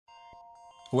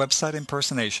Website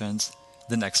Impersonations,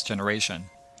 The Next Generation,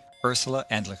 Ursula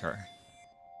Endlicher.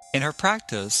 In her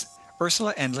practice,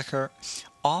 Ursula Endlicher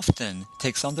often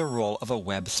takes on the role of a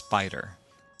web spider,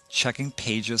 checking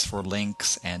pages for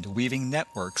links and weaving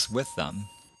networks with them.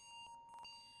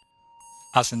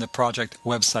 As in the project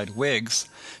Website Wigs,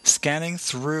 scanning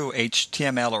through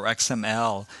HTML or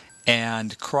XML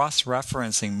and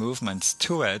cross-referencing movements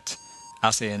to it,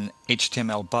 as in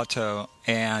HTML Butto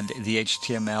and the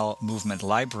HTML Movement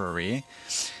Library,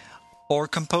 or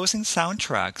composing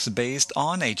soundtracks based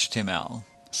on HTML,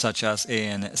 such as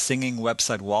in Singing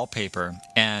Website Wallpaper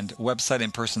and Website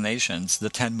Impersonations, the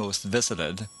 10 Most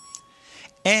Visited,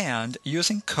 and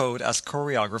using code as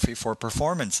choreography for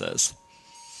performances,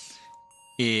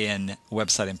 in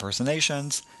Website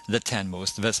Impersonations, the 10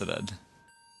 Most Visited.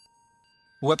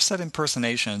 Website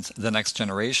Impersonations, The Next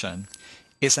Generation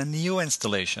is a new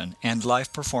installation and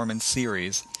live performance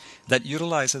series that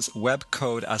utilizes web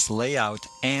code as layout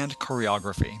and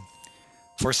choreography.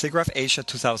 For SIGGRAPH Asia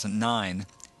 2009,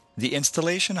 the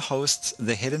installation hosts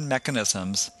the hidden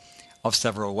mechanisms of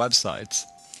several websites.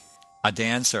 A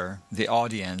dancer, the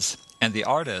audience, and the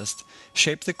artist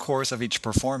shape the course of each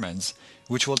performance,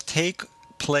 which will take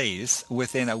place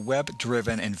within a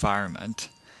web-driven environment.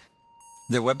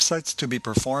 The websites to be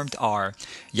performed are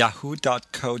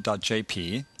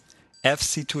yahoo.co.jp,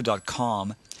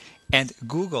 fc2.com, and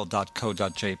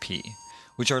google.co.jp,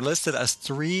 which are listed as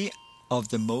 3 of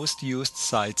the most used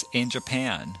sites in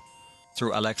Japan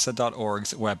through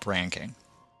alexa.org's web ranking.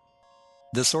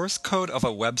 The source code of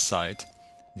a website,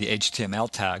 the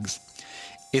HTML tags,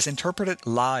 is interpreted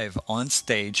live on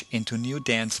stage into new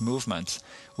dance movements,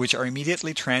 which are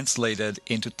immediately translated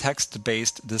into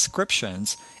text-based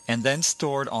descriptions and then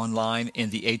stored online in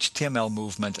the HTML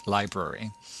Movement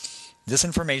Library. This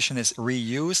information is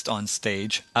reused on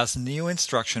stage as new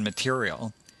instruction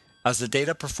material. As the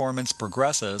data performance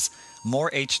progresses, more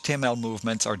HTML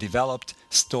movements are developed,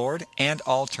 stored, and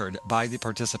altered by the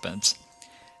participants.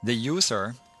 The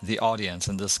user, the audience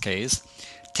in this case,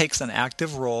 takes an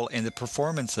active role in the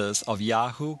performances of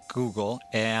Yahoo, Google,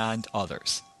 and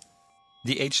others.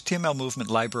 The HTML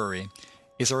Movement Library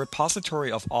is a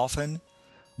repository of often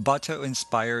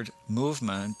Butto-inspired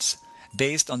movements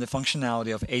based on the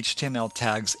functionality of HTML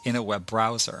tags in a web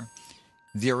browser.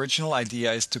 The original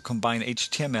idea is to combine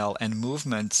HTML and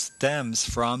movement stems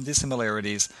from the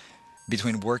similarities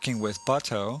between working with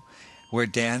Butto, where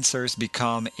dancers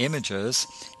become images,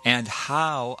 and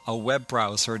how a web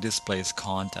browser displays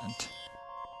content.